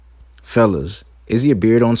Fellas, is your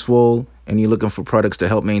beard on swole and you're looking for products to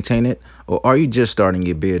help maintain it? Or are you just starting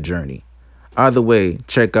your beard journey? Either way,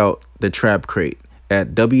 check out the Trap Crate at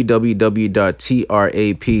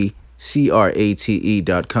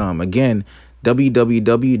www.trapcrate.com. Again,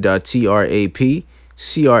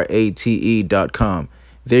 www.trapcrate.com.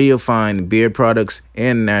 There you'll find beard products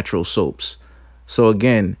and natural soaps. So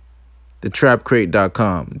again,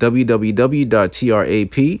 thetrapcrate.com,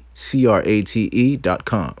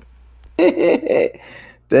 www.trapcrate.com.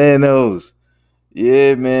 Thanos.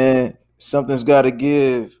 Yeah, man. Something's got to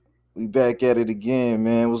give. We back at it again,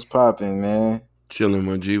 man. What's popping, man? Chilling,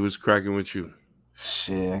 my G. What's cracking with you?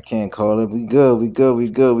 Shit, I can't call it. We good, we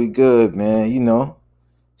good, man.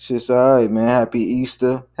 Shit's all right, man. Happy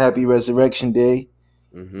Easter. Happy Resurrection Day.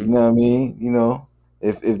 Mm-hmm. You know what I mean?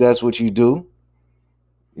 If that's what you do,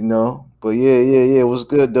 But yeah. What's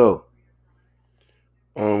good, though?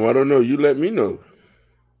 I don't know. You let me know.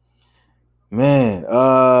 Man,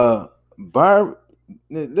 Byron,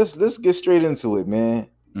 let's get straight into it, man.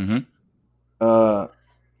 Mm-hmm.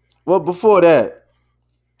 Well, before that,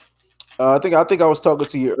 I think I was talking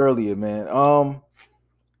to you earlier, man.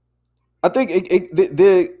 I think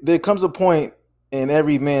there comes a point in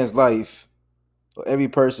every man's life or every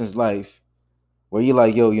person's life where you're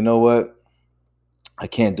like, yo, you know what? I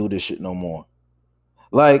can't do this shit no more.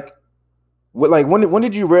 Like, when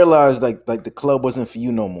did you realize like the club wasn't for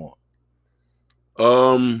you no more?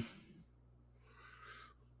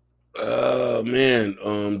 Man,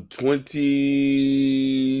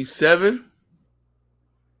 27?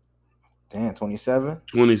 Damn, 27?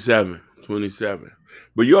 27.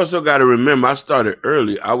 But you also got to remember, I started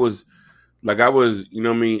early. I was, you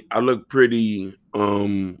know what I mean? I looked pretty, you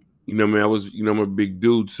know what I mean? I was, I'm a big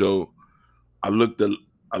dude, so I looked a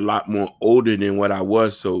lot more older than what I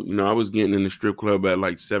was. So, I was getting in the strip club at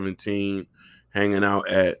like 17, hanging out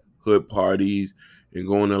at hood parties and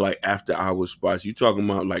going to like after hour spots. You talking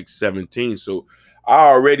about like 17. So I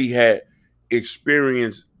already had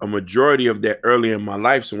experienced a majority of that early in my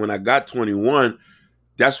life. So when I got 21,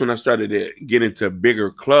 that's when I started to get into bigger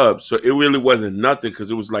clubs. So it really wasn't nothing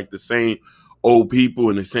because it was like the same old people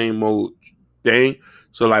and the same old thing.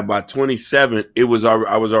 So like by 27, I was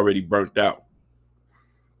already burnt out.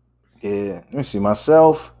 Yeah, let me see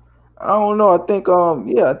myself. I don't know. I think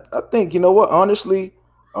you know what? Honestly,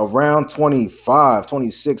 around 25,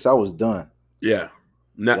 26, I was done. Yeah.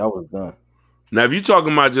 Now, Yeah, I was done. now if you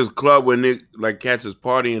talking about just club when they like cats is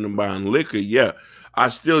partying and buying liquor, yeah. I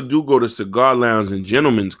still do go to cigar lounge and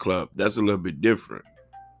gentlemen's club. That's a little bit different.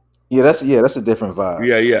 That's a different vibe.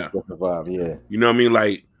 Yeah. Different vibe. Yeah. You know what I mean?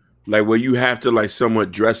 Like where you have to like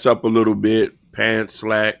somewhat dress up a little bit, pants,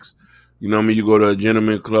 slacks. You know what I mean? You go to a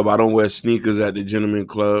gentleman club. I don't wear sneakers at the gentleman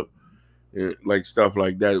club, and like stuff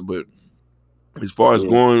like that. But as far as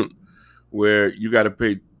Yeah. going where you got to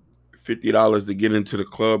pay $50 to get into the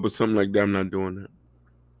club or something like that, I'm not doing that.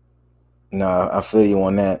 Nah, I feel you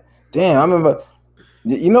on that. Damn, I remember.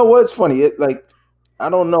 You know what's funny? I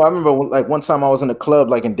don't know. I remember like one time I was in a club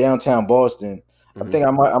like in downtown Boston. I think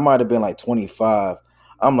I might have been like 25.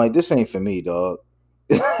 I'm like, this ain't for me, dog.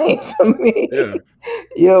 It ain't for me. Yeah.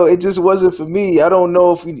 Yo, it just wasn't for me. I don't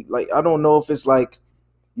know if I don't know if it's like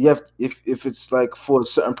you have if it's like for a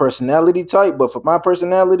certain personality type, but for my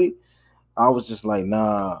personality, I was just like,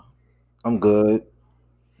 nah, I'm good.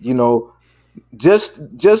 You know, just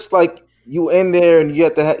like you in there and you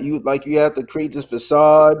have to you have to create this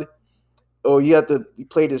facade or you have to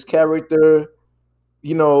play this character.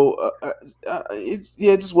 It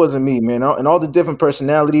just wasn't me, man. And all the different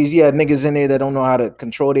personalities. You had niggas in there that don't know how to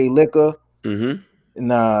control their liquor. Mm-hmm.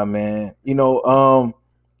 Nah, man.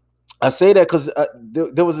 I say that because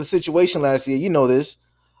there was a situation last year. You know this.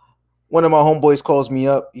 One of my homeboys calls me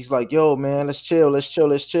up. He's like, "Yo, man, let's chill. I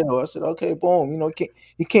said, "Okay, boom."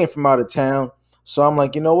 He came from out of town, so I'm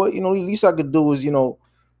like, you know what? The least I could do is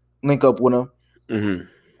link up with him. Mm-hmm.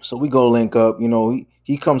 So we go link up.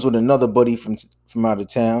 He comes with another buddy from out of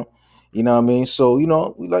town. You know what I mean? So we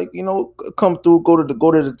like come through, go to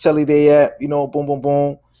the telly they at. Boom, boom,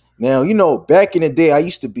 boom. Now back in the day, I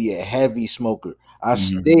used to be a heavy smoker. I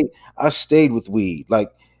stayed with weed. Like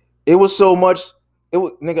it was so much. It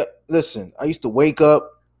was nigga. Listen, I used to wake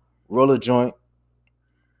up, roll a joint.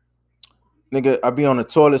 Nigga, I'd be on the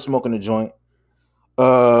toilet smoking a joint.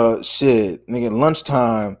 Shit, nigga,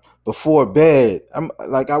 lunchtime before bed. I'm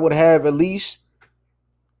like I would have at least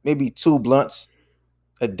maybe 2 blunts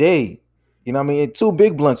a day. You know what I mean? And 2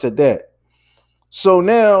 big blunts at that. So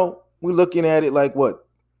now we're looking at it like what?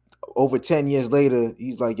 Over 10 years later,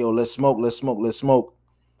 he's like, yo, let's smoke, let's smoke, let's smoke.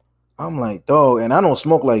 I'm like, dog, and I don't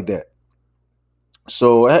smoke like that.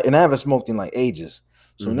 So, and I haven't smoked in like ages.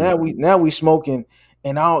 So now we smoking,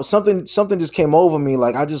 and something just came over me.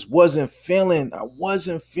 Like I wasn't feeling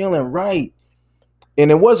right,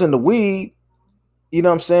 and it wasn't the weed. You know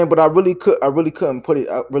what I'm saying? But I really couldn't put it.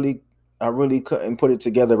 I really couldn't put it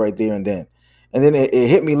together right there and then. And then it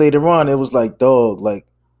hit me later on. It was like, dog, like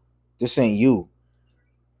this ain't you.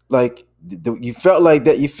 Like you felt like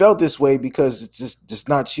that. You felt this way because it's just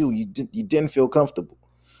not you. You didn't feel comfortable.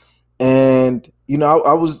 And I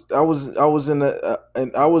was in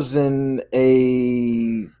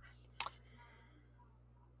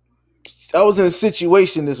a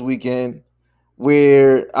situation this weekend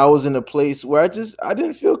where I was in a place where I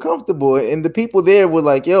didn't feel comfortable, and the people there were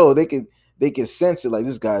like, "Yo, they could sense it. Like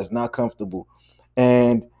this guy's not comfortable."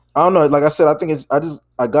 And I don't know. Like I said, I think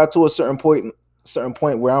I got to a certain point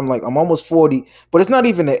where I'm like I'm almost 40, but it's not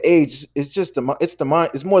even the age. It's just it's the mind.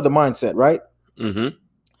 It's more the mindset, right? Mm-hmm.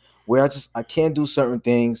 Where I can't do certain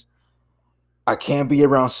things. I can't be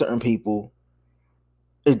around certain people.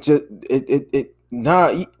 It just it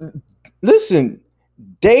nah. Listen,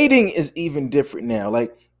 dating is even different now.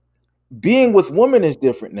 Like being with women is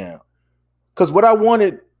different now. Because what I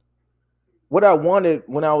wanted when I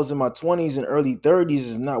was in my 20s and early 30s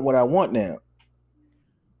is not what I want now.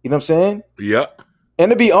 You know what I'm saying? Yep. And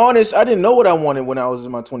to be honest, I didn't know what I wanted when I was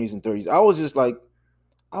in my 20s and 30s. I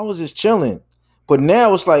was just chilling. But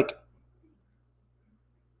now it's like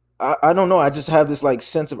I don't know. I just have this like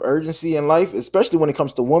sense of urgency in life, especially when it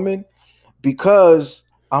comes to women, because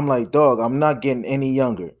I'm like, dog, I'm not getting any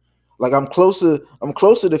younger. Like I'm closer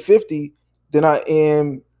to 50 than I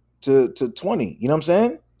am to 20. You know what I'm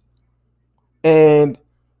saying? And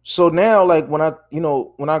so now, like when I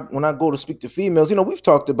go to speak to females, we've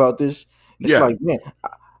talked about this. It's Yeah. like, man,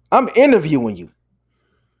 I'm interviewing you.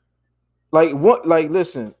 Like what? Like,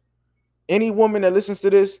 listen, any woman that listens to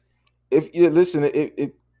this, if you listen,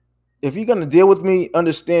 if you're gonna deal with me,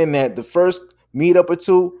 understand that the first meetup or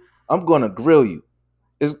two, I'm gonna grill you.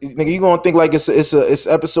 Nigga, you gonna think like it's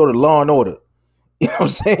an episode of Law and Order. You know what I'm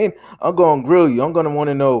saying? I'm gonna grill you. I'm gonna want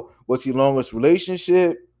to know what's your longest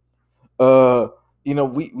relationship. Uh, you know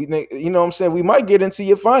what I'm saying? We might get into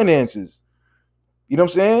your finances. You know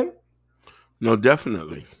what I'm saying? No,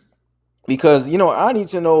 definitely. Because I need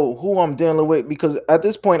to know who I'm dealing with. Because at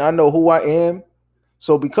this point, I know who I am.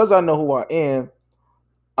 So because I know who I am,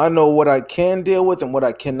 I know what I can deal with and what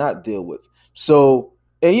I cannot deal with. So,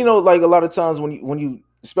 and like a lot of times when you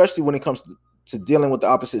especially when it comes to dealing with the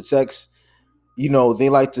opposite sex, they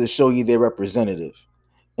like to show you their representative.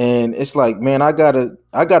 And it's like, man, I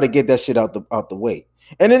gotta get that shit out the way.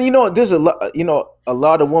 And then there's a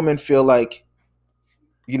lot of women feel like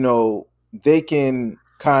they can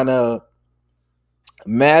kind of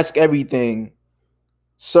mask everything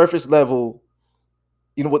surface level,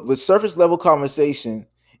 with surface level conversation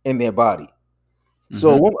in their body.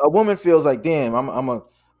 So Mm-hmm. a woman feels like, damn, I'm a,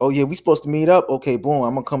 oh yeah, we supposed to meet up. Okay, boom,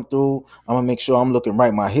 I'm gonna come through. I'm gonna make sure I'm looking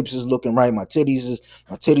right. My hips is looking right. My titties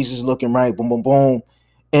is looking right. Boom, boom, boom,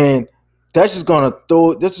 and that's just gonna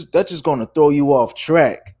throw you off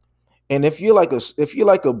track. And if you're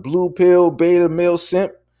like a blue pill beta male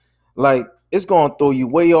simp, like it's gonna throw you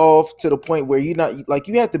way off to the point where you're not like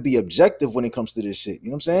you have to be objective when it comes to this shit. You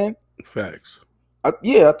know what I'm saying? Facts.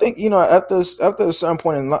 Yeah, I think after a certain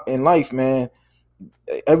point in life, man,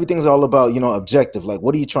 everything's all about objective. Like,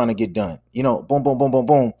 what are you trying to get done? Boom, boom, boom, boom,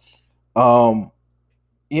 boom. Um,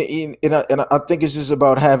 and I think it's just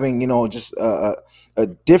about having just a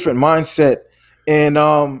different mindset, and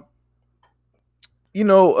you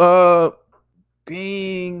know uh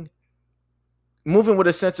being moving with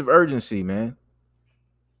a sense of urgency, man.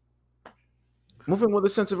 Moving with a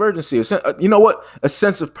sense of urgency. You know what? A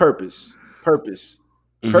sense of purpose. Purpose.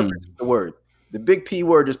 Purpose is Mm-hmm. the word. The big P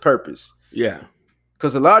word is purpose. Yeah.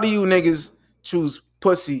 Because a lot of you niggas choose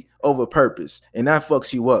pussy over purpose, and that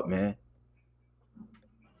fucks you up, man.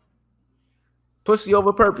 Pussy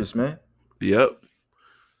over purpose, man. Yep.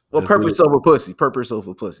 Well, That's what. purpose over pussy. Purpose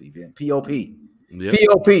over pussy, man. P-O-P. Yep.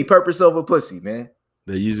 P-O-P. Purpose over pussy, man.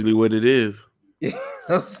 That's usually what it is. You know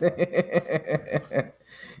what I'm saying?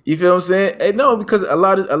 You feel what I'm saying? Hey, no, because a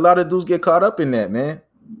lot of dudes get caught up in that, man.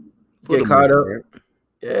 For Get the most caught up. part.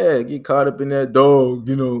 Yeah, get caught up in that dog.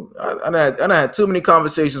 I had too many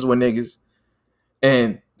conversations with niggas,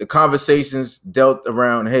 and the conversations dealt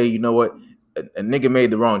around, hey, you know what? A nigga made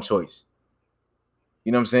the wrong choice.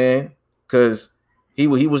 You know what I'm saying? Because he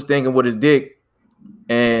was thinking with his dick,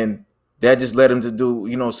 and that just led him to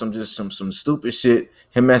do some stupid shit.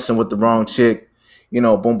 Him messing with the wrong chick.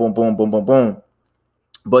 Boom, boom, boom, boom, boom, boom.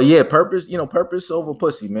 But yeah, purpose over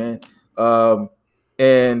pussy, man.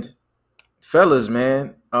 And fellas,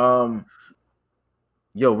 man,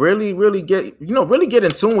 Yo, really get really get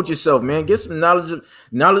in tune with yourself, man. Get some knowledge.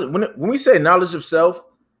 When we say knowledge of self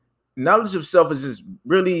is just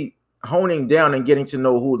really honing down and getting to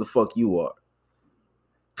know who the fuck you are.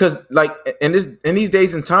 Because like in these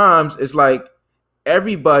days and times, it's like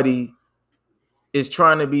everybody is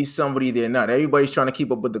trying to be somebody they're not. Everybody's trying to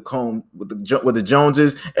keep up with with the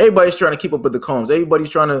Joneses. Everybody's trying to keep up with the Combs.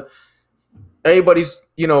 Everybody's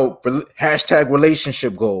hashtag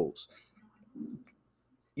relationship goals.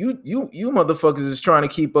 You motherfuckers is trying to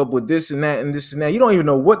keep up with this and that and this and that. You don't even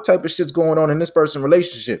know what type of shit's going on in this person's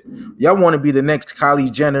relationship. Y'all want to be the next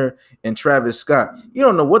Kylie Jenner and Travis Scott. You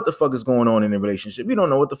don't know what the fuck is going on in the relationship. You don't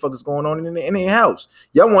know what the fuck is going on in their house.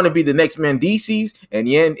 Y'all want to be the next Mendices and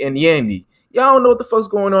Yandy. Y'all don't know what the fuck's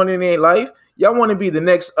going on in their life. Y'all want to be the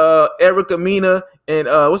next Erica Mina and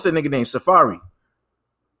what's that nigga name? Safari.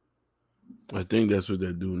 I think that's what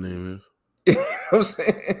that dude name is. You know what I'm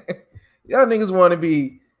saying? Y'all niggas want to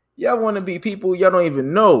be people y'all don't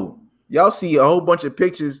even know. Y'all see a whole bunch of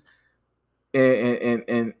pictures and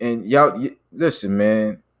y'all listen,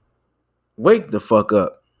 man. Wake the fuck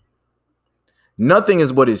up. Nothing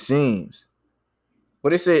is what it seems. What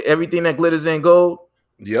they say, everything that glitters ain't gold.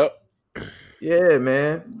 Yep. Yeah,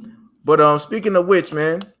 man. But speaking of which,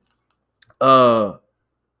 man,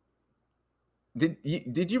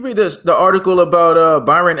 did you read the article about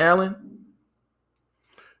Byron Allen?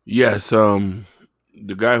 Yes,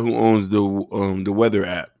 the guy who owns the weather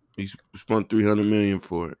app, he spent $300 million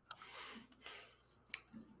for it.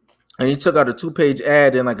 And he took out a 2-page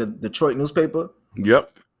ad in like a Detroit newspaper.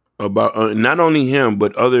 Yep, about not only him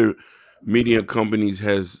but other media companies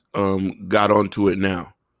has got onto it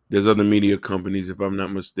now. There's other media companies, if I'm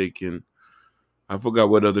not mistaken. I forgot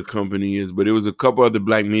what other company is, but it was a couple other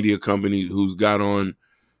black media companies who's got on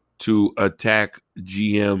to attack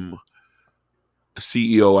GM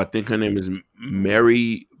CEO. I think her name is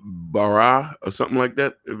Mary Barra or something like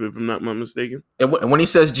that, if I'm not mistaken. And when he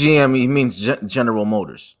says GM, he means General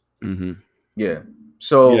Motors. Mm-hmm. Yeah.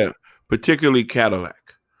 So yeah, particularly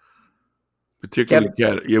Cadillac. Cadillac.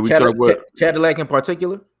 Yeah, we talk about Cadillac in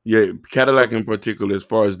particular. Yeah, Cadillac in particular, as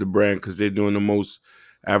far as the brand, because they're doing the most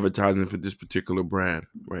advertising for this particular brand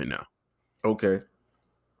right now. Okay.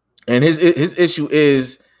 And his issue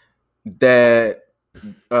is that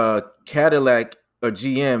Cadillac or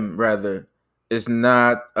GM rather is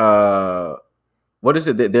not what is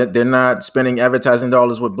it? They're not spending advertising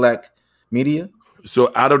dollars with black media.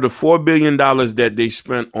 So out of the $4 billion that they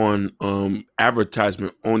spent on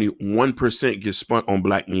advertisement, only 1% gets spent on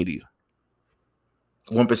black media.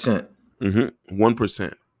 1%.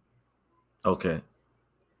 1%. Okay.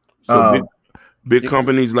 So big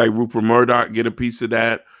companies like Rupert Murdoch get a piece of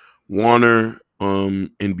that. Warner,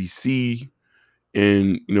 NBC,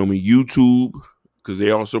 and YouTube, because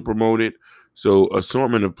they also promote it. So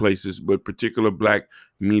assortment of places, but particular black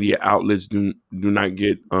media outlets do not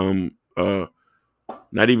get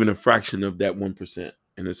not even a fraction of that 1%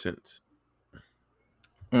 in a sense.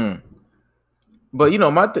 But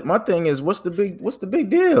my thing is, what's the big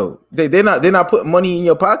deal? They're not putting money in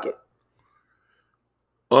your pocket.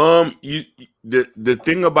 The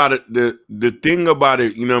thing about it, the thing about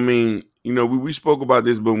it, you know what I mean? We spoke about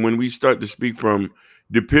this, but when we start to speak from,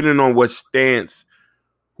 depending on what stance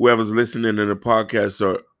whoever's listening to the podcast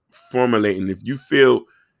are formulating, if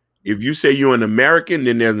you say you're an American,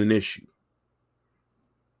 then there's an issue.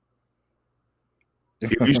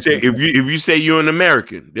 If you say you're an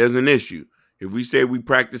American, there's an issue. If we say we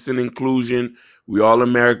practicing inclusion, we all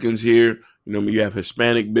Americans here. You have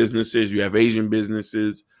Hispanic businesses, you have Asian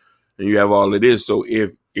businesses, and you have all of this. So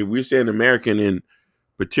if we say an American, and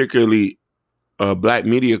particularly a black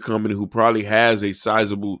media company who probably has a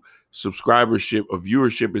sizable subscribership or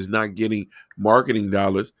viewership is not getting marketing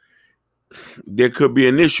dollars, there could be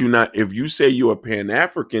an issue. Now, if you say you're a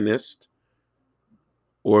Pan-Africanist,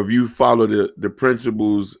 or if you follow the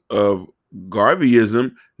principles of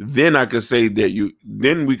Garveyism, then I could say that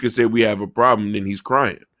then we could say we have a problem, then he's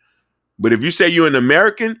crying. But if you say you're an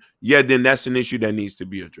American, then that's an issue that needs to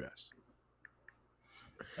be addressed.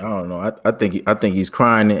 I don't know. I think he's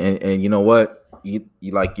crying, and you know what?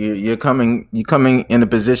 You're coming in a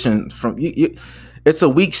position from you. It's a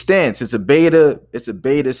weak stance. It's a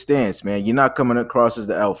beta stance, man. You're not coming across as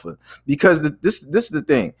the alpha, because this is the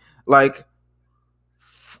thing. Like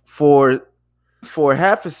for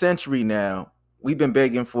half a century now, we've been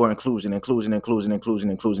begging for inclusion.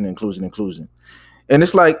 And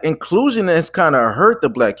it's like inclusion has kind of hurt the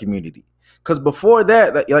black community, because before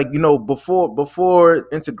that, before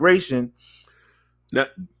integration, the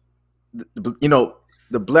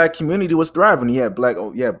black community was thriving. You had black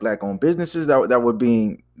owned businesses that were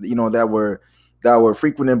being, that were that were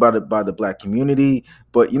frequented by the black community.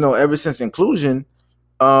 But ever since inclusion,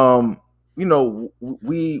 um,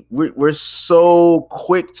 we're so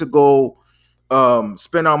quick to go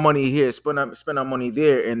spend our money here, spend our money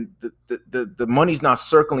there, and the money's not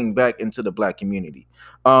circling back into the black community.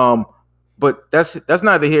 Um, but that's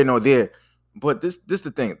neither here nor there. But this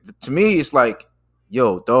the thing. To me, it's like,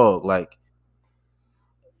 yo, dog, like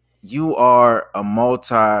you are a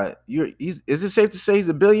is it safe to say he's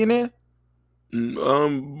a billionaire?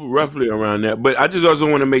 Roughly around that. But I just also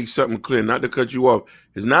want to make something clear, not to cut you off.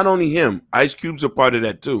 It's not only him. Ice Cube's a part of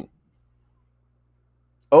that too.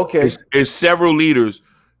 Okay. It's several leaders.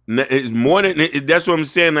 It's more than that's what I'm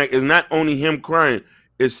saying. Like, it's not only him crying.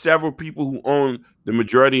 It's several people who own the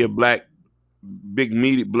majority of black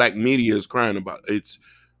media is crying about. It's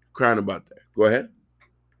crying about that. Go ahead.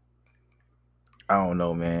 I don't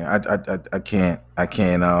know, man. I can't I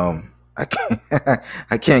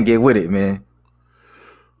can't get with it, man.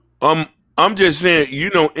 I'm just saying,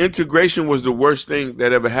 integration was the worst thing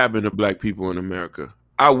that ever happened to black people in America.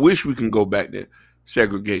 I wish we can go back to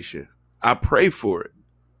segregation. I pray for it.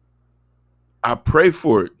 I pray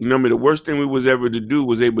for it. The worst thing we was ever to do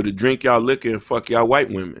was able to drink y'all liquor and fuck y'all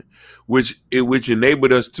white women, which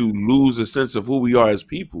enabled us to lose a sense of who we are as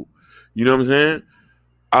people. You know what I'm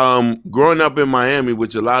saying? Growing up in Miami,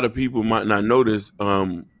 which a lot of people might not notice,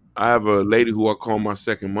 I have a lady who I call my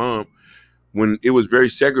second mom. When it was very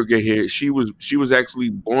segregated here, she was actually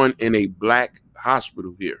born in a black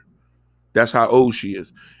hospital here. That's how old she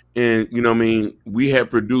is. And we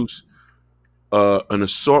had produced an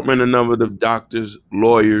assortment of number of doctors,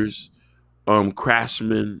 lawyers,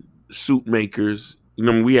 craftsmen, suit makers.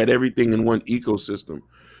 We had everything in one ecosystem.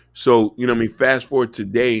 So, fast forward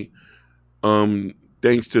today,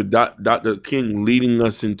 thanks to Dr. King leading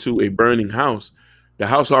us into a burning house, the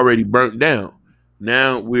house already burnt down.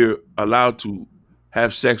 Now we're allowed to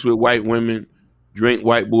have sex with white women, drink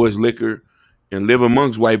white boys' liquor, and live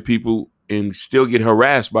amongst white people and still get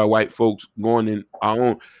harassed by white folks going in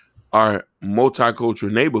our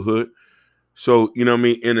multicultural neighborhood. So,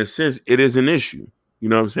 in a sense, it is an issue. You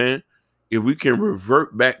know what I'm saying? If we can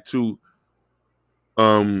revert back to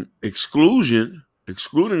excluding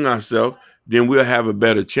ourselves, then we'll have a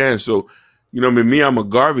better chance. So, me, I'm a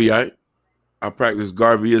Garveyite. I practice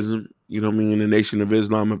Garveyism, in the Nation of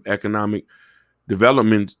Islam of economic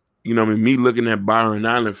development. Me looking at Byron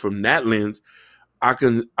Allen from that lens, I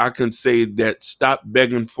can say that stop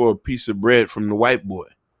begging for a piece of bread from the white boy.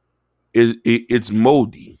 It's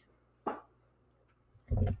moldy.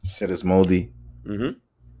 Shit is moldy. Mm-hmm.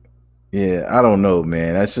 Yeah, I don't know,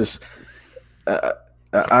 man. That's just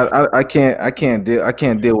I can't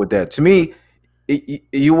deal with that. To me,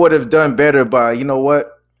 you would have done better by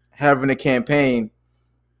having a campaign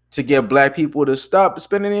to get black people to stop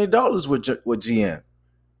spending any dollars with GM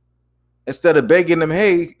instead of begging them,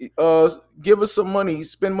 hey, give us some money,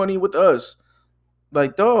 spend money with us.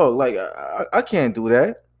 Like, dog, like I can't do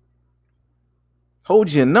that.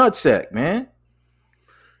 Hold your nutsack, man.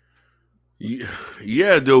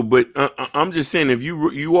 Yeah, though, but I'm just saying, if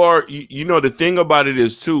you are, the thing about it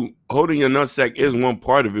is too, holding your nutsack is one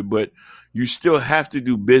part of it, but you still have to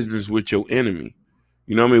do business with your enemy.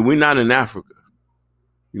 You know what I mean? We're not in Africa.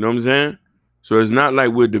 You know what I'm saying? So it's not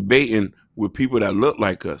like we're debating with people that look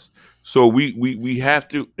like us. So we have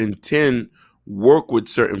to work with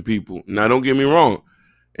certain people. Now, don't get me wrong,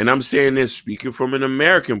 and I'm saying this speaking from an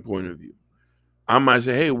American point of view. I might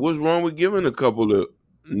say, hey, what's wrong with giving a couple of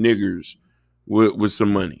niggers with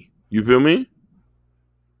some money? You feel me?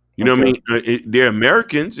 You know what I mean? They're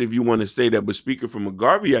Americans, if you want to say that. But speaking from a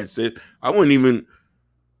Garvey, I said I wouldn't even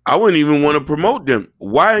want to promote them.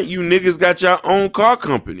 Why you niggas got your own car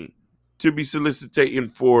company to be soliciting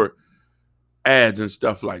for ads and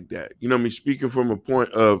stuff like that? You know what I mean? Speaking from a point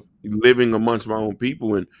of living amongst my own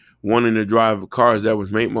people and wanting to drive cars that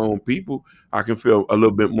was made my own people, I can feel a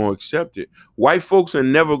little bit more accepted. White folks are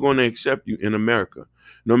never going to accept you in America,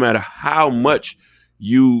 no matter how much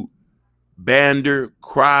you bander,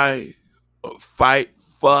 cry, fight,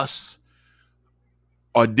 fuss,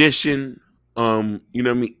 audition, you know what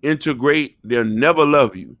I mean, integrate. They'll never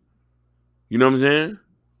love you. You know what I'm saying?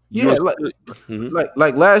 Yeah,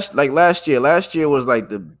 last year. Last year was like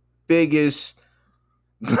the biggest.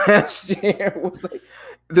 Last year was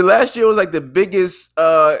like the biggest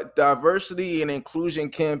diversity and inclusion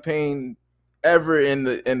campaign ever in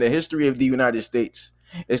the history of the United States.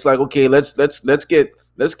 It's like, okay, let's get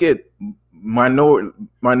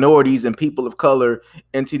minorities and people of color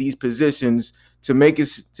into these positions to make it,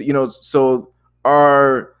 so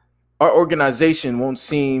our organization won't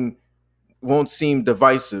seem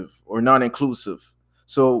divisive or non-inclusive.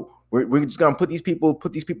 So We're just gonna put these people,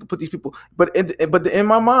 put these people, put these people. But in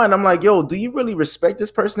my mind, I'm like, yo, do you really respect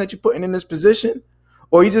this person that you're putting in this position,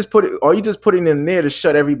 or you just putting them there to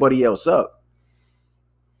shut everybody else up?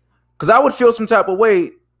 Because I would feel some type of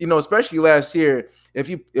way, especially last year, if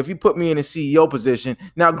you put me in a CEO position.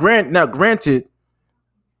 Granted,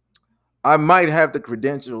 I might have the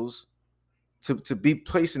credentials to be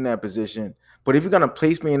placed in that position, but if you're gonna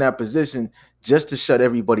place me in that position just to shut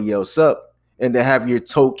everybody else up and to have your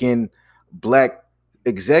token black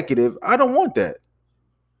executive, I don't want that.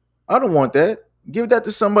 I don't want that. Give that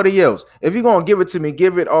to somebody else. If you're gonna give it to me,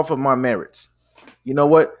 give it off of my merits. You know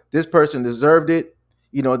what? This person deserved it.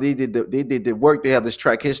 They did the work. They have this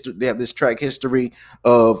track history. They have this track history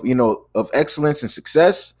of of excellence and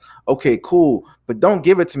success. Okay, cool. But don't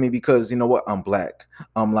give it to me because you know what? I'm black.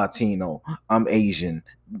 I'm Latino. I'm Asian.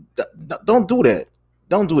 Don't do that.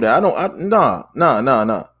 Don't do that. Nah.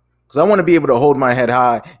 Because I want to be able to hold my head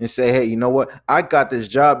high and say, hey, you know what? I got this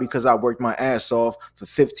job because I worked my ass off for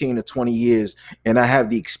 15 to 20 years, and I have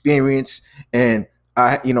the experience, and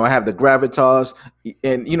I have the gravitas,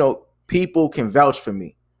 and people can vouch for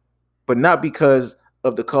me, but not because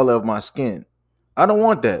of the color of my skin. I don't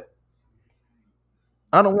want that.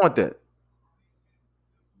 I don't want that.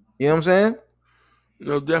 You know what I'm saying?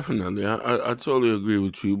 No, definitely. I totally agree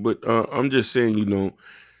with you. But I'm just saying,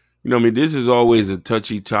 I mean, this is always a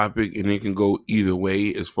touchy topic, and it can go either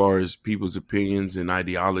way as far as people's opinions and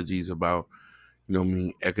ideologies about, I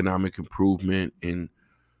mean, economic improvement and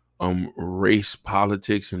race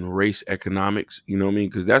politics and race economics. You know what I mean?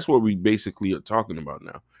 Because that's what we basically are talking about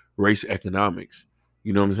now: race economics.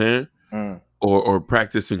 You know what I'm saying? Mm. Or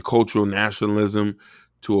practicing cultural nationalism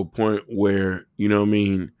to a point where what I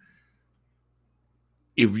mean.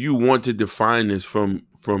 If you want to define this from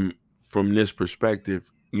this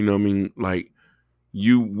perspective, what I mean, like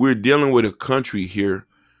we're dealing with a country here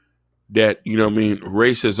that what I mean,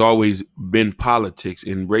 race has always been politics,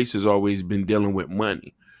 and race has always been dealing with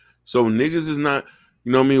money. So niggas is not,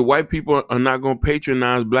 what I mean, white people are not going to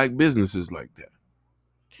patronize black businesses like that.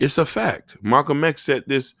 It's a fact. Malcolm X said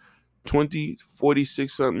this 20,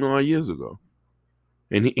 46 something odd years ago,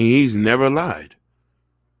 and he's never lied.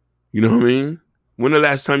 You know what I mean? When the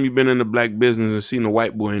last time you been in a black business and seen a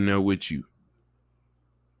white boy in there with you?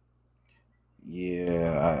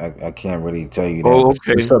 Yeah, I can't really tell you that. Oh,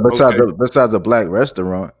 okay, okay. Besides a black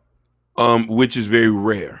restaurant. Which is very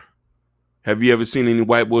rare. Have you ever seen any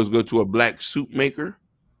white boys go to a black soup maker?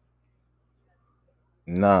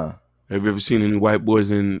 Nah. Have you ever seen any white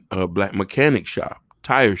boys in a black mechanic shop,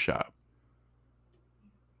 tire shop?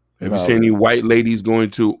 Have you seen No. any white ladies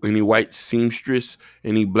going to any white seamstress,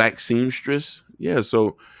 any black seamstress? Yeah,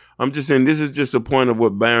 so I'm just saying this is just a point of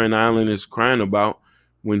what Byron Allen is crying about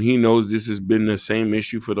when he knows this has been the same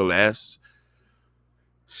issue for the last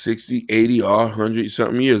 60, 80, or 100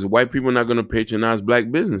 something years. White people are not going to patronize black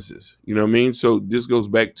businesses. You know what I mean? So this goes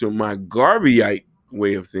back to my Garveyite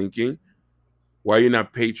way of thinking. Why you're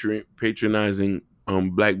not patronizing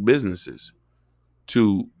black businesses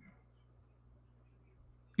to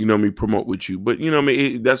promote with you? But I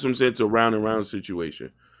mean, that's what I'm saying. It's a round and round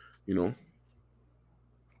situation. Like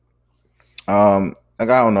I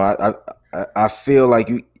don't know. I feel like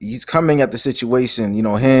he's coming at the situation.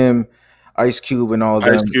 Him, Ice Cube, and all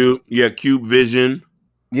Ice them. Cube, yeah, Cube Vision.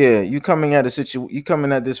 Yeah, you coming at You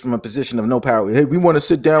coming at this from a position of no power. Hey, we want to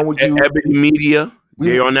sit down with you. Ebony Media, We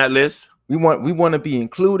they on that list. we want to be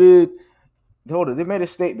included. Hold on, they made a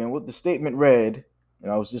statement. What the statement read,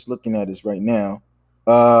 and I was just looking at this right now.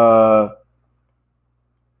 Hold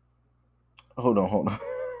on.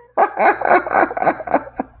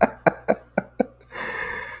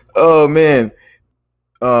 Oh man.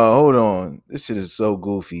 Hold on. This shit is so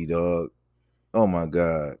goofy, dog. Oh my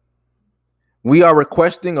god. We are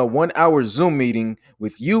requesting a 1-hour Zoom meeting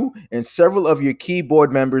with you and several of your key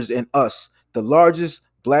board members and us, the largest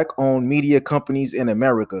black-owned media companies in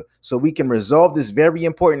America, so we can resolve this very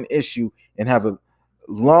important issue and have a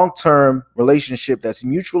long-term relationship that's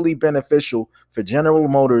mutually beneficial for General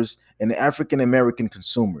Motors and African American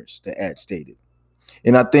consumers, the ad stated.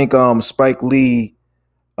 And I think Spike Lee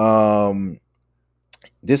um,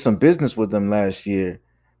 did some business with them last year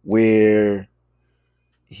where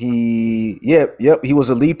he was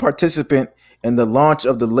a lead participant in the launch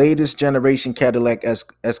of the latest generation Cadillac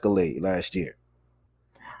Escalade last year.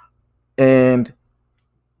 And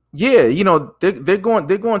yeah, they're going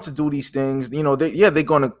to do these things. They're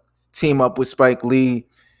going to team up with Spike Lee,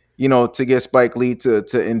 to get Spike Lee to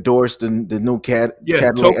endorse the new Yeah,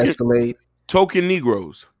 Cadillac Escalade. token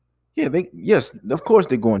Negroes. Yeah, yes, of course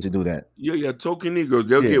they're going to do that. Yeah, token Negroes.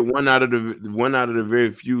 They'll get one out of the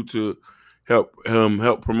very few to help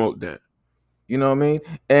promote that. You know what I mean?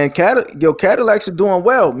 And Cadillacs are doing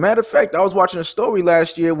well. Matter of fact, I was watching a story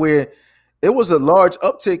last year where it was a large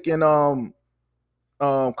uptick in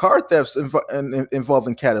car thefts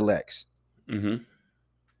involving Cadillacs. Hmm.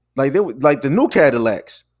 Like they were like the new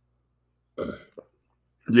Cadillacs.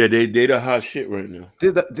 Yeah, they the hot shit right now.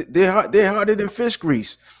 They're harder than fish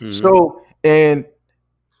grease. Hmm. So and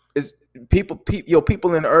it's people in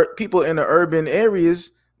people in the urban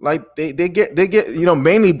areas, like they get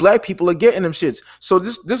mainly black people are getting them shits. So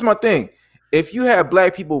this is my thing. If you have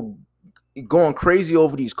black people going crazy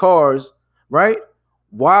over these cars, right?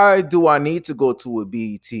 Why do I need to go to a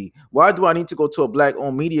BET? Why do I need to go to a black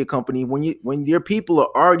owned media company when your people are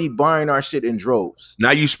already buying our shit in droves?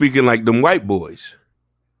 Now you speaking like them white boys.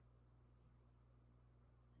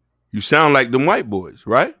 You sound like them white boys,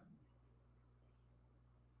 right?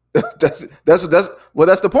 That's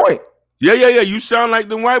the point. Yeah. You sound like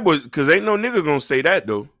them white boys because ain't no nigga gonna say that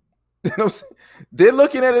though. You know what I'm saying? They're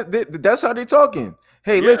looking at it. That's how they're talking.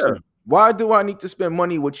 Hey, Yeah. listen, why do I need to spend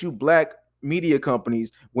money with you black media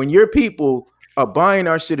companies when your people are buying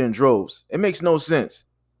our shit in droves? It makes no sense.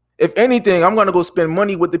 If anything, I'm gonna go spend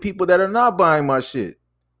money with the people that are not buying my shit.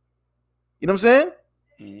 You know what I'm saying?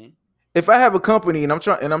 Mhm. If I have a company and I'm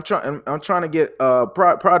trying to get a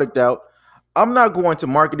product out, I'm not going to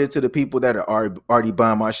market it to the people that are already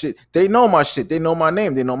buying my shit. They know my shit. They know my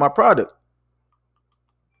name. They know my product.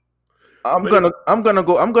 But it, I'm gonna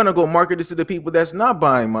go market this to the people that's not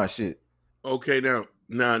buying my shit. okay, now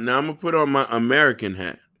I'm gonna put on my American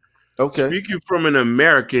hat. Okay. Speaking from an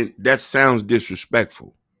American, that sounds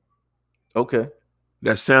disrespectful. Okay.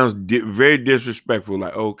 That sounds very disrespectful.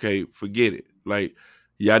 Like, okay, forget it. Like,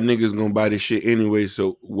 y'all niggas gonna buy this shit anyway,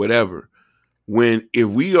 so whatever. When if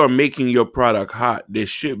we are making your product hot, there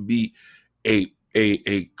should be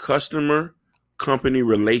a customer company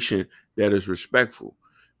relation that is respectful.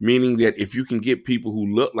 Meaning that if you can get people who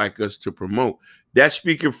look like us to promote, that's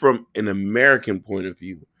speaking from an American point of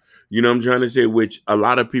view. You know what I'm trying to say? Which a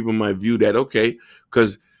lot of people might view that okay,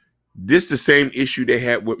 because this the same issue they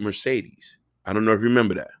had with Mercedes. I don't know if you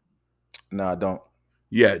remember that. No, I don't.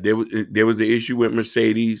 Yeah, there was the issue with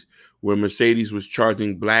Mercedes where Mercedes was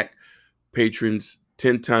charging black patrons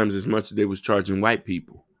 10 times as much as they was charging white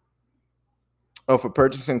people Oh, for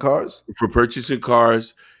purchasing cars? for purchasing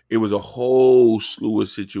cars. It was a whole slew of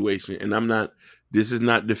situation, and this is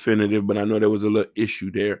not definitive, but I know there was a little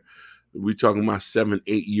issue there. We talking about 7-8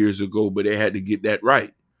 years ago, but they had to get that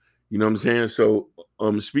right. You know what I'm saying? So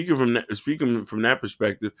speaking from that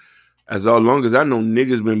perspective, as long as I know,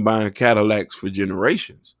 niggas been buying Cadillacs for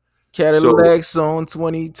generations. So Cadillacs on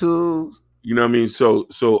 22. you know what I mean? So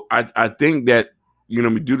I think that,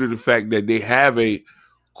 due to the fact that they have a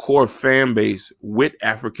core fan base with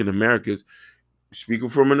African Americans, speaking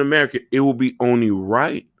from an American, it will be only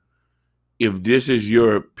right if this is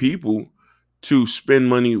your people to spend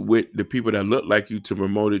money with the people that look like you to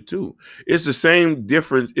promote it too. It's the same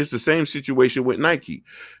difference. It's the same situation with Nike.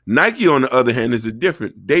 Nike, on the other hand, is a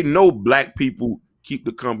different. They know black people keep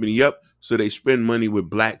the company up, so they spend money with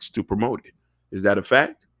blacks to promote it. Is that a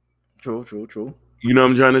fact? True, true, true. You know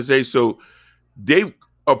what I'm trying to say? So they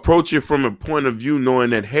approach it from a point of view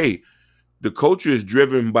knowing that, hey, the culture is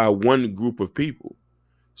driven by one group of people.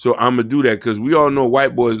 So I'm gonna do that because we all know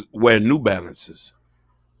white boys wear New Balances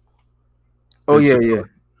Oh and yeah, yeah.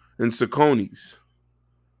 and Saucony's.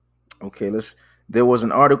 Okay, there was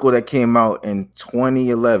an article that came out in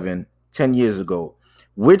 2011, 10 years ago.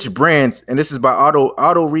 Which brands, and this is by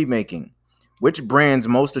Auto Remaking, which brands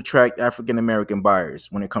most attract African American buyers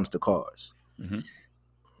when it comes to cars? Mhm.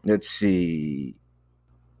 Let's see.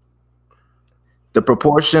 The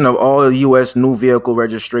proportion of all U.S. new vehicle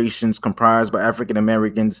registrations comprised by African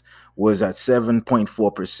Americans was at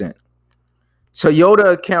 7.4%.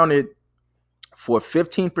 Toyota accounted for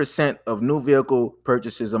 15% of new vehicle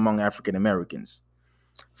purchases among African Americans,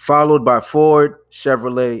 followed by Ford,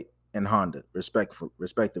 Chevrolet, and Honda,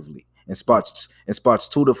 respectively, in spots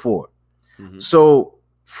 2 to 4. Mhm. So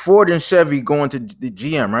Ford and Chevy going to the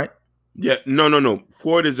GM, right? Yeah, no.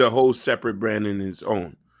 Ford is a whole separate brand in its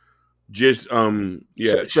own. Just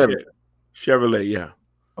yeah, Chevy. Chevrolet, yeah.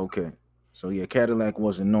 Okay. So yeah, Cadillac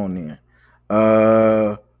wasn't on there.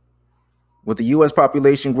 Uh with the US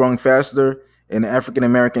population growing faster in the African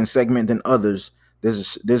American segment than others,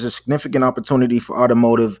 there's a significant opportunity for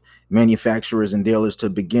automotive manufacturers and dealers to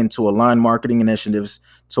begin to align marketing initiatives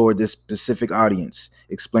toward this specific audience,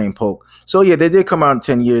 explained Polk. So yeah, they did come out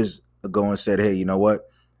 10 years ago and said, hey, you know what?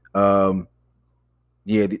 Um,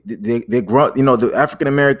 yeah, they're growing. You know, the African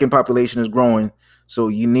American population is growing, so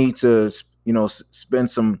you need to, spend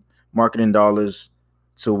some marketing dollars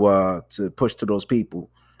to push to those people.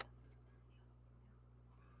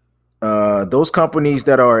 Those companies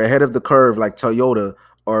that are ahead of the curve, like Toyota,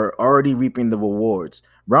 are already reaping the rewards.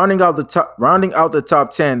 Rounding out the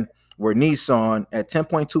top 10 were Nissan at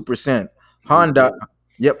 10.2%, Honda,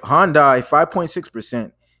 Okay. Hyundai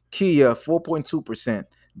 5.6%, Kia 4.2%,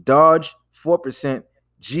 Dodge 4%,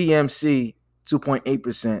 GMC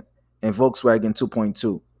 2.8%, and Volkswagen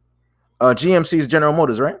 2.2. GMC is General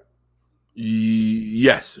Motors, right?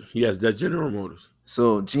 Yes, yes, that's General Motors.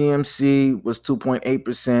 So GMC was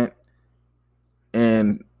 2.8%,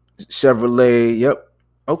 and Chevrolet. Yep.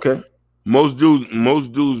 Okay. Most dudes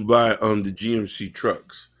buy the GMC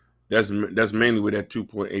trucks. That's mainly where that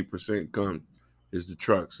 2.8% comes. Is the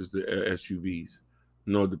trucks, is the SUVs,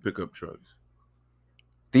 no the pickup trucks.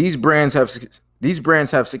 These brands have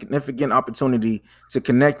significant opportunity to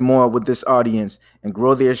connect more with this audience and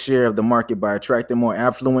grow their share of the market by attracting more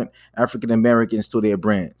affluent African Americans to their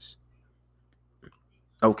brands.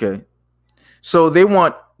 Okay. So they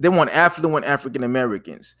want affluent African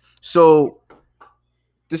Americans. So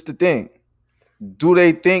this the thing. Do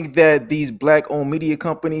they think that these black owned media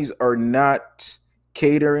companies are not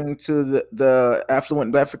catering to the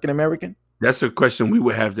affluent African American? That's a question we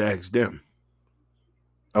would have to ask them.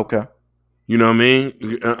 Okay. You know what I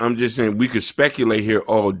mean? I'm just saying we could speculate here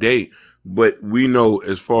all day, but we know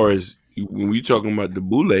as far as when we talking about the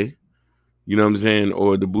boule, you know what I'm saying,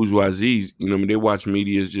 or the bourgeoisies, you know what I mean, they watch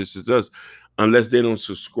media just as us, unless they don't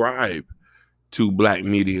subscribe to black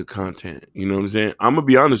media content. You know what I'm saying? I'm gonna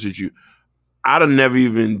be honest with you. I'd have never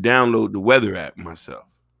even download the weather app myself.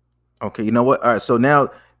 Okay, you know what? All right, so now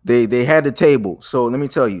they had the table. So let me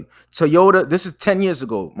tell you, Toyota. This is 10 years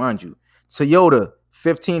ago, mind you. Toyota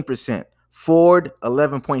 15%, Ford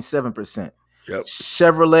 11.7%, Yep.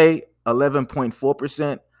 Chevrolet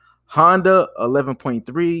 11.4%, Honda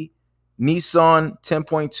 11.3, Nissan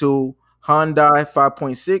 10.2, Hyundai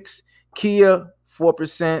 5.6, Kia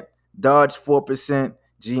 4%, Dodge 4%,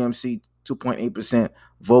 GMC 2.8%,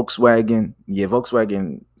 Volkswagen. Yeah,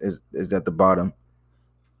 Volkswagen is at the bottom.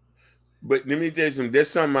 But let me tell you something.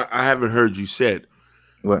 There's something I haven't heard you said.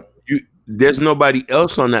 What? There's nobody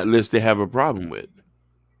else on that list they have a problem with.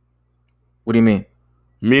 What do you mean?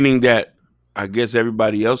 Meaning that I guess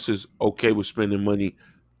everybody else is okay with spending money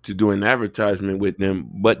to do an advertisement with them,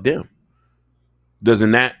 but them.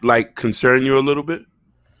 Doesn't that like concern you a little bit?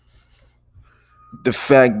 The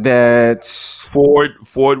fact that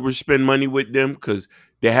Ford would spend money with them because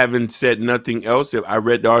they haven't said nothing else. I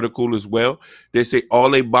read the article as well. They say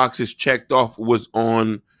all their boxes checked off was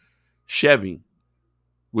on Chevy,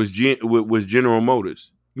 was General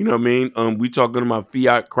Motors. You know what I mean? We talking about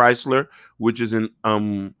Fiat Chrysler, which is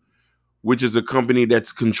which is a company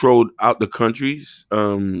that's controlled out the countries.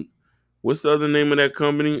 What's the other name of that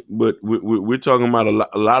company? But we're talking about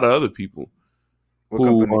a lot of other people what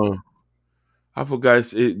who company? I forgot.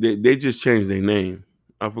 They just changed their name.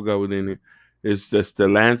 I forgot what their name. It's just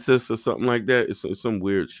Stellantis or something like that. It's some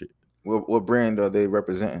weird shit. What brand are they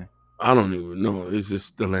representing? I don't even know. It's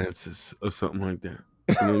just Stellantis or something like that.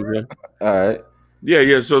 You know what I'm saying? All right. Yeah,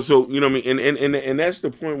 yeah. So you know what I mean, and that's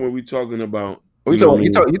the point where we're talking about. What you You know what I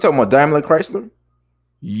talking? mean? You talking about Daimler Chrysler?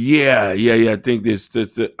 Yeah, yeah, yeah. I think this.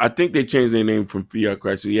 I think they changed their name from Fiat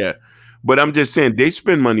Chrysler. Yeah, but I'm just saying they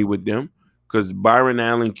spend money with them because Byron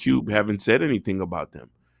Allen Cube haven't said anything about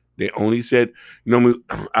them. They only said, you know,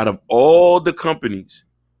 out of all the companies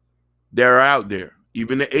that are out there,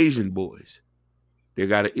 even the Asian boys, they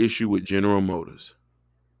got an issue with General Motors.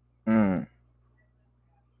 Mm.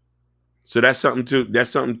 So that's something to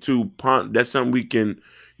that's something we can, you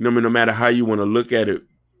know, I mean, no matter how you want to look at it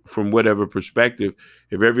from whatever perspective,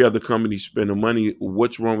 if every other company spending money,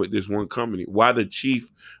 what's wrong with this one company? Why the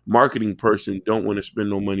chief marketing person don't want to spend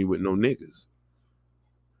no money with no niggas?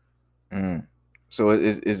 Mm. So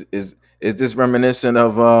is this reminiscent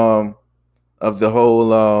of the whole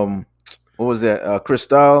what was that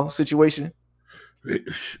Cristal situation?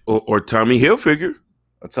 Or Tommy Hilfiger.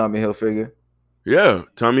 A Tommy Hilfiger. Yeah,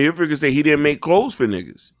 Tommy Hilfiger said he didn't make clothes for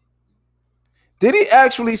niggas. Did he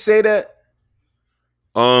actually say that?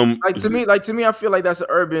 Um, Like to me, I feel like that's an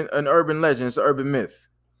urban legend. It's an urban myth.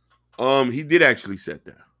 he did actually said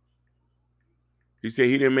that. He said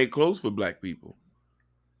he didn't make clothes for black people.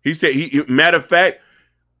 He said matter of fact,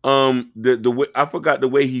 the way I forgot the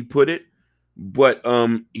way he put it, but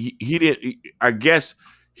he didn't. I guess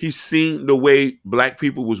he seen the way black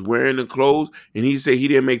people was wearing the clothes, and he said he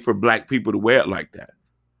didn't make for black people to wear it like that.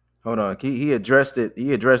 Hold on. He addressed it.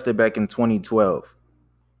 He addressed it back in 2012.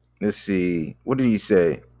 Let's see. What did he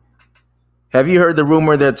say? Have you heard the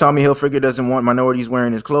rumor that Tommy Hilfiger doesn't want minorities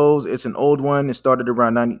wearing his clothes? It's an old one. It started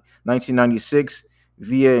around 1996.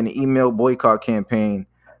 via an email boycott campaign.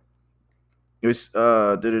 It was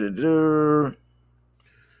That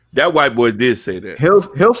white boy did say that.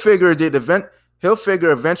 Hilfiger did event.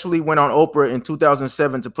 Hilfiger eventually went on Oprah in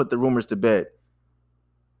 2007 to put the rumors to bed.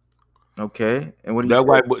 Okay, and what do you say?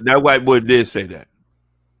 That white boy did say that.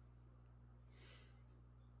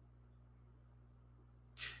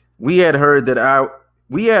 We had heard that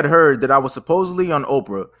I was supposedly on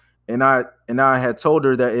Oprah, and I had told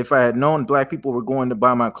her that if I had known black people were going to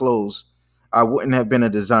buy my clothes, I wouldn't have been a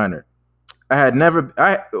designer. I had never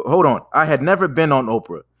I hold on. I had never been on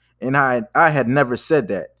Oprah, and I had never said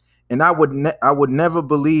that. And I would never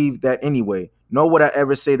believe that anyway. Nor would I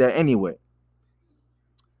ever say that anyway.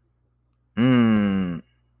 Hmm.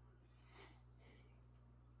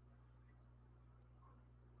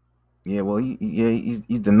 Yeah, well, he's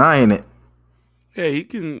denying it. Yeah, he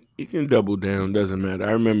can double down. Doesn't matter.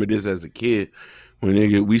 I remember this as a kid when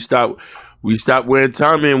we stopped wearing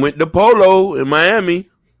Tommy and went to Polo in Miami.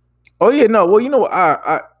 Oh yeah, no. Well,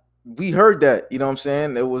 I we heard that. You know what I'm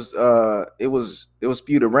saying? It was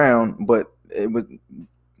spewed around, but it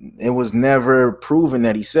was never proven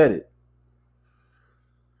that he said it.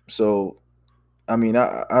 So I mean,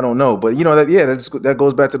 I don't know, but that that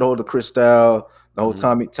goes back to the Chris Style, the whole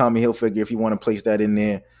Mm-hmm. Tommy Hilfiger. If you want to place that in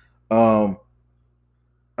there, um,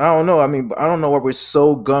 I don't know. I mean, I don't know why we're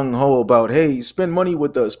so gung ho about, hey, spend money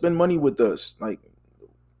with us, spend money with us. Like,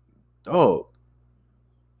 oh,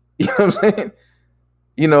 you know what I'm saying?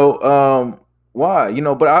 Why?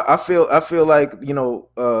 But I feel like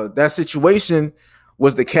that situation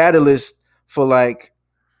was the catalyst for like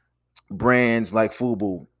brands like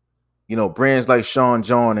Fubu, brands like Sean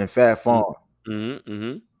John and Fat Farm. Mm-hmm.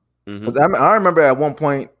 Mm-hmm. Mm-hmm. Because I remember at one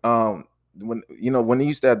point, when they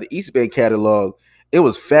used to have the East Bay catalog, it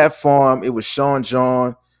was Fat Farm, it was Sean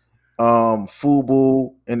John,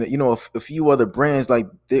 Fubu, and a few other brands like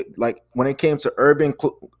when it came to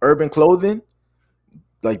urban clothing,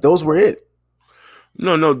 like those were it.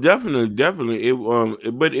 No, no, definitely, definitely.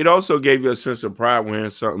 But it also gave you a sense of pride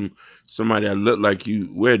wearing somebody that looked like you.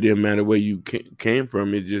 Where it didn't matter where you came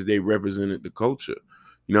from. It just they represented the culture.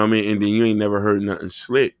 You know what I mean? And then you ain't never heard nothing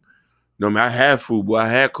slick. No, I had Fubu, I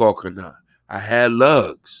had coconut, I had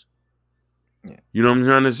lugs. Yeah. You know what I'm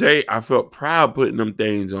trying to say? I felt proud putting them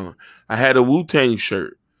things on. I had a Wu-Tang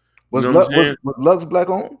shirt. You know what I'm saying? Was Lux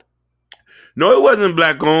black owned? No, it wasn't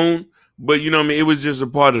black owned, but you know what I mean. It was just a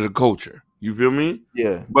part of the culture. You feel me?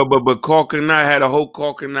 Yeah, But Coconut had a whole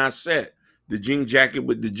Coconut set. The jean jacket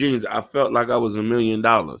with the jeans. I felt like I was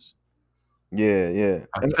 $1,000,000. yeah, yeah.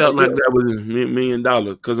 I And felt yeah, like that was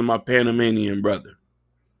 $1,000,000 because of my Panamanian brother.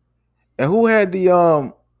 and who had the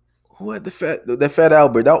fat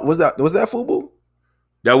Albert? That Fubu?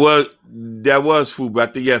 That was Fubu. I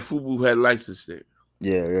think yeah, Fubu had licensed it.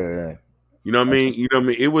 Yeah, yeah, yeah. You know what I mean? You know what I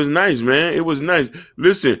mean? It was nice, man. It was nice.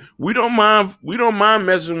 Listen, we don't mind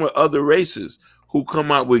messing with other races who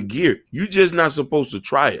come out with gear. You just not supposed to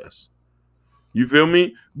try us. You feel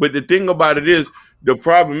me? But the thing about it is, the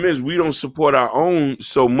problem is we don't support our own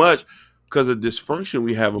so much because of dysfunction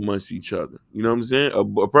we have amongst each other. You know what I'm saying?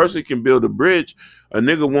 A person can build a bridge, a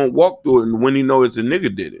nigga won't walk through it, and when he know it's a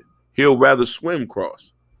nigga did it, he'll rather swim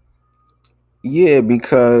cross. Yeah,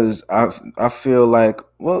 because I feel like,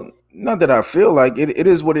 well, not that I feel like it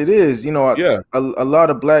is what it is. Yeah, A lot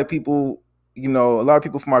of black people, a lot of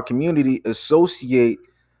people from our community associate,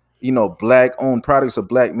 black owned products or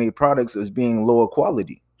black made products as being lower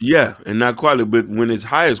quality. yeah, and not quality, but when it's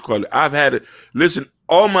highest quality, I've had it. Listen,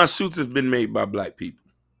 all my suits have been made by black people.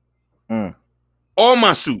 Mm. All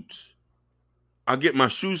my suits. I get my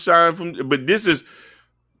shoe signed from, but this is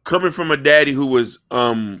coming from a daddy who was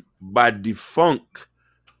by defunct,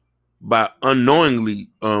 by unknowingly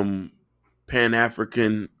Pan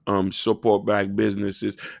African support black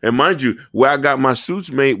businesses. And mind you, where I got my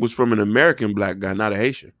suits made was from an American black guy, not a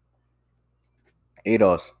Haitian.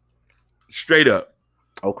 ADOS. Straight up.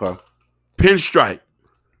 Okay. Pinstripe.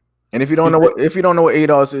 And if you don't know what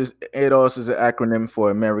ADOS is an acronym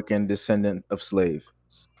for American Descendant of Slave.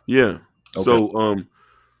 Yeah. Okay.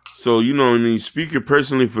 So you know what I mean. Speaking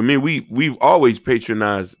personally for me, we've always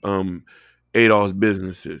patronized Adolph's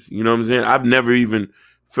businesses. You know what I'm saying? I've never even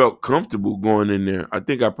felt comfortable going in there. I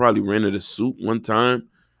think I probably rented a suit one time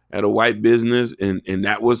at a white business, and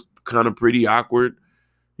that was kind of pretty awkward.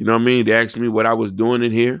 You know what I mean? They asked me what I was doing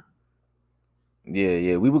in here. Yeah,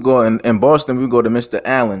 yeah. We would go in Boston. We would go to Mr.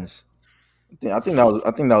 Allen's. I think that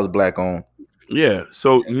was black owned. Yeah.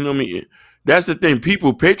 So you know what I mean. That's the thing.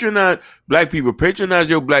 People patronize black people. Patronize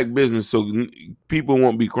your black business so people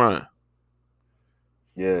won't be crying.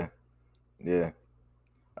 Yeah, yeah.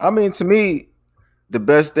 I mean, to me, the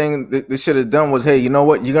best thing that they should have done was, hey, you know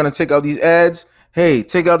what? You're gonna take out these ads. Hey,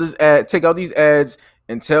 take out these ads,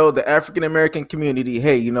 and tell the African American community,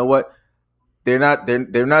 hey, you know what? They're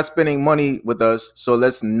not spending money with us, so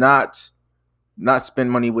let's not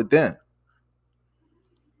spend money with them.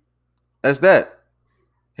 That's that.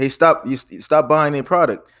 Hey, stop buying their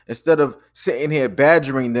product instead of sitting here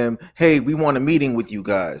badgering them. Hey, we want a meeting with you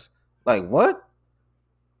guys. Like what?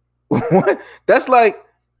 What? That's like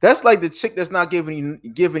the chick that's not giving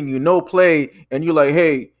you no play, and you're like,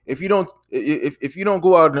 hey, if you don't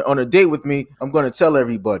go out on a date with me, I'm gonna tell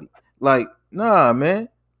everybody. Like, nah, man,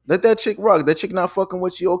 let that chick rock. That chick not fucking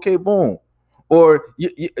with you. Okay, boom. Or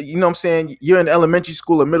you know what I'm saying? You're in elementary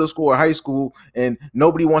school or middle school or high school, and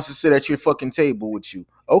nobody wants to sit at your fucking table with you.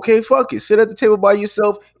 Okay, fuck it. Sit at the table by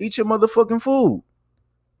yourself. Eat your motherfucking food.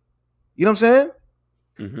 You know what I'm saying?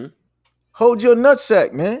 Mm-hmm. Hold your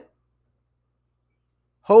nutsack, man.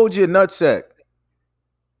 Hold your nutsack.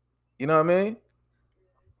 You know what I mean?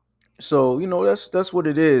 So that's what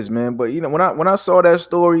it is, man. But when I saw that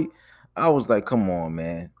story, I was like, come on,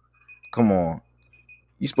 man, come on.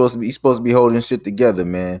 You supposed to be holding shit together,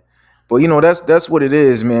 man. But that's what it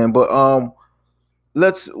is, man. But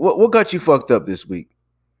what got you fucked up this week?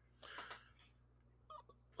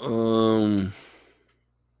 Um,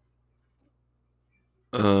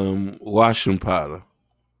 washing powder.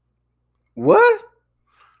 What?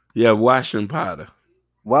 Yeah, washing powder.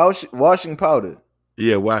 Washing powder.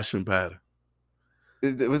 Yeah, washing powder.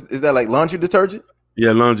 Is that like laundry detergent?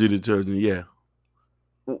 Yeah, laundry detergent. Yeah.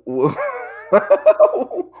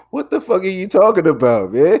 What the fuck are you talking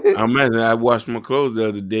about, man? I imagine I washed my clothes the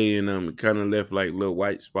other day and it kind of left like little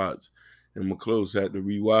white spots in my clothes. I had to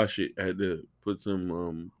rewash it. I had to put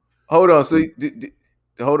some. Hold on. So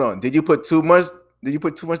hold on. Did you put too much? Did you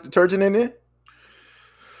put too much detergent in there?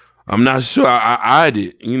 I'm not sure. I eyed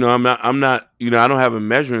it. I'm not. I'm not. I don't have a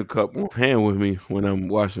measuring cup on hand with me when I'm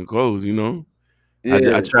washing clothes. I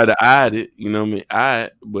Yeah. try to eye it. You know what I mean? Eye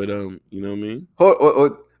it, but you know what I mean?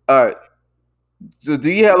 All right. So do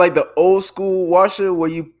you have like the old school washer where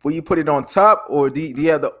you put it on top, or do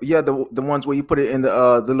you have the ones where you put it in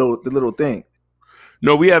the little thing?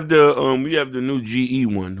 No, we have the new GE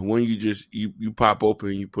one, the one you just you pop open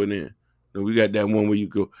and you put in. No, we got that one where you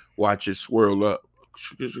go watch it swirl up.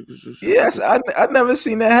 Yes, I never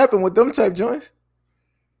seen that happen with them type joints.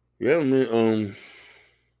 Yeah, man.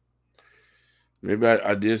 Maybe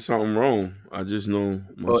I did something wrong. I just know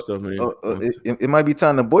my stuff ain't. It might be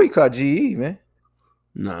time to boycott GE, man.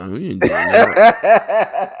 Nah, we ain't doing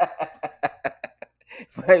that.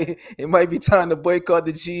 It might be time to boycott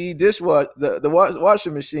the GE dishwasher, the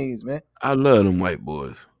washing machines, man. I love them white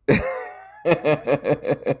boys.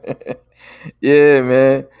 Yeah,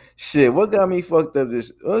 man. Shit, what got me fucked up?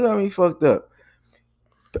 What got me fucked up?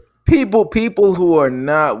 People who are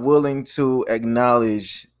not willing to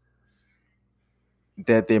acknowledge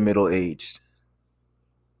that they're middle aged.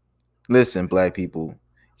 Listen, black people.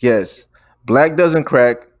 Yes, black doesn't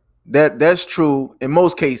crack. That's true in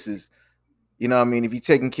most cases. You know what I mean? If you're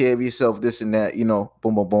taking care of yourself, this and that, boom,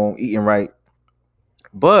 boom, boom, eating right.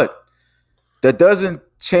 But that doesn't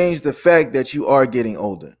change the fact that you are getting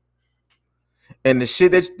older. And the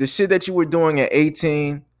shit that you were doing at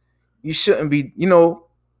 18, you shouldn't be,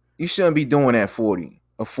 you shouldn't be doing at 40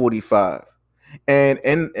 or 45. And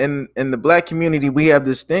in the black community, we have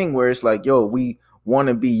this thing where it's like, yo, we want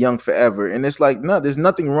to be young forever. And it's like, no, there's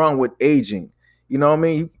nothing wrong with aging. You know what I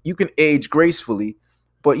mean? You can age gracefully,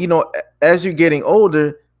 but as you're getting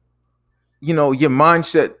older, your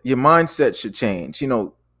mindset should change.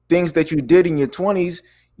 Things that you did in your 20s,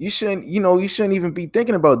 you shouldn't even be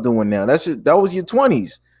thinking about doing now. That was your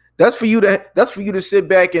 20s. That's for you to sit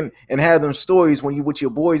back and have them stories when you with your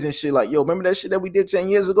boys and shit, like, yo, remember that shit that we did 10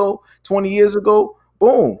 years ago, 20 years ago?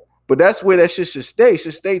 Boom. But that's where that shit should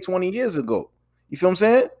stay 20 years ago. You feel what I'm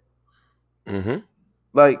saying? Mm-hmm.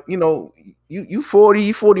 Like, you 40,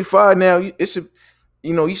 you 45 now. It should,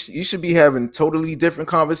 you should be having totally different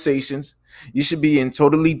conversations. You should be in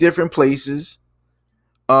totally different places.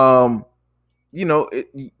 Um,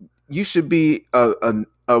 you should be a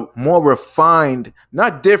more refined,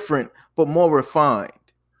 not different, but more refined.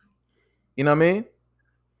 You know what I mean?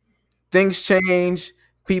 Things change,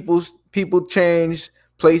 people change,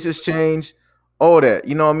 places change, all that.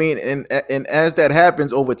 You know what I mean? And as that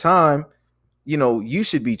happens over time, you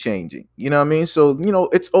should be changing. You know what I mean? So,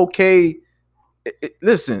 it's okay.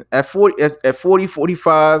 Listen, at 40,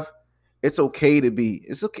 45, it's okay to be.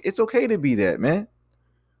 It's okay to be that, man.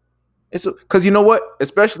 It's because you know what?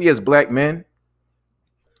 Especially as black men,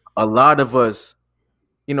 a lot of us,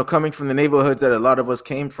 coming from the neighborhoods that a lot of us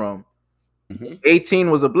came from, Mm-hmm.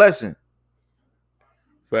 18 was a blessing.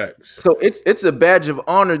 Facts. So it's a badge of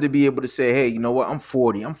honor to be able to say, hey, you know what? I'm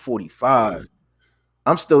 40. I'm 45.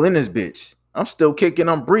 I'm still in this bitch. I'm still kicking.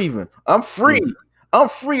 I'm breathing. I'm free. Mm. I'm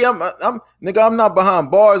free. I'm nigga. I'm not behind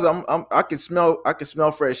bars. I can smell. I can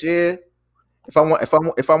smell fresh air. If I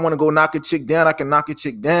want to go knock a chick down, I can knock a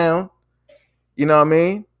chick down. You know what I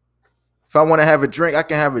mean? If I want to have a drink, I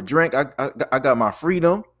can have a drink. I got my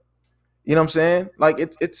freedom. You know what I'm saying? Like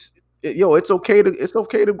it's okay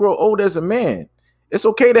to grow old as a man. It's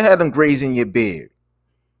okay to have them grays in your beard.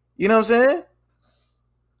 You know what I'm saying?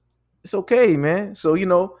 It's okay, man. So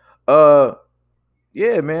uh,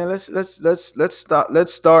 yeah, man.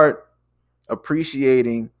 Let's start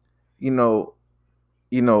appreciating, you know,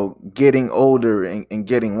 getting older and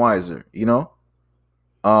getting wiser.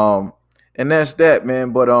 Um, and that's that,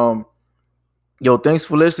 man. But yo, thanks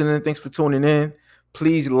for listening. Thanks for tuning in.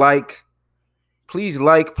 Please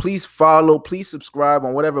please follow, please subscribe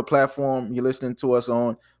on whatever platform you're listening to us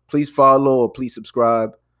on. Please follow or please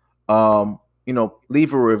subscribe.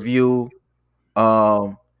 Leave a review.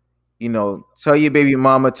 Um, tell your baby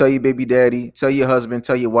mama, tell your baby daddy, tell your husband,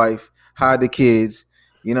 tell your wife, hide the kids.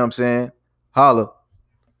 You know what I'm saying? Holla.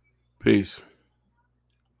 Peace.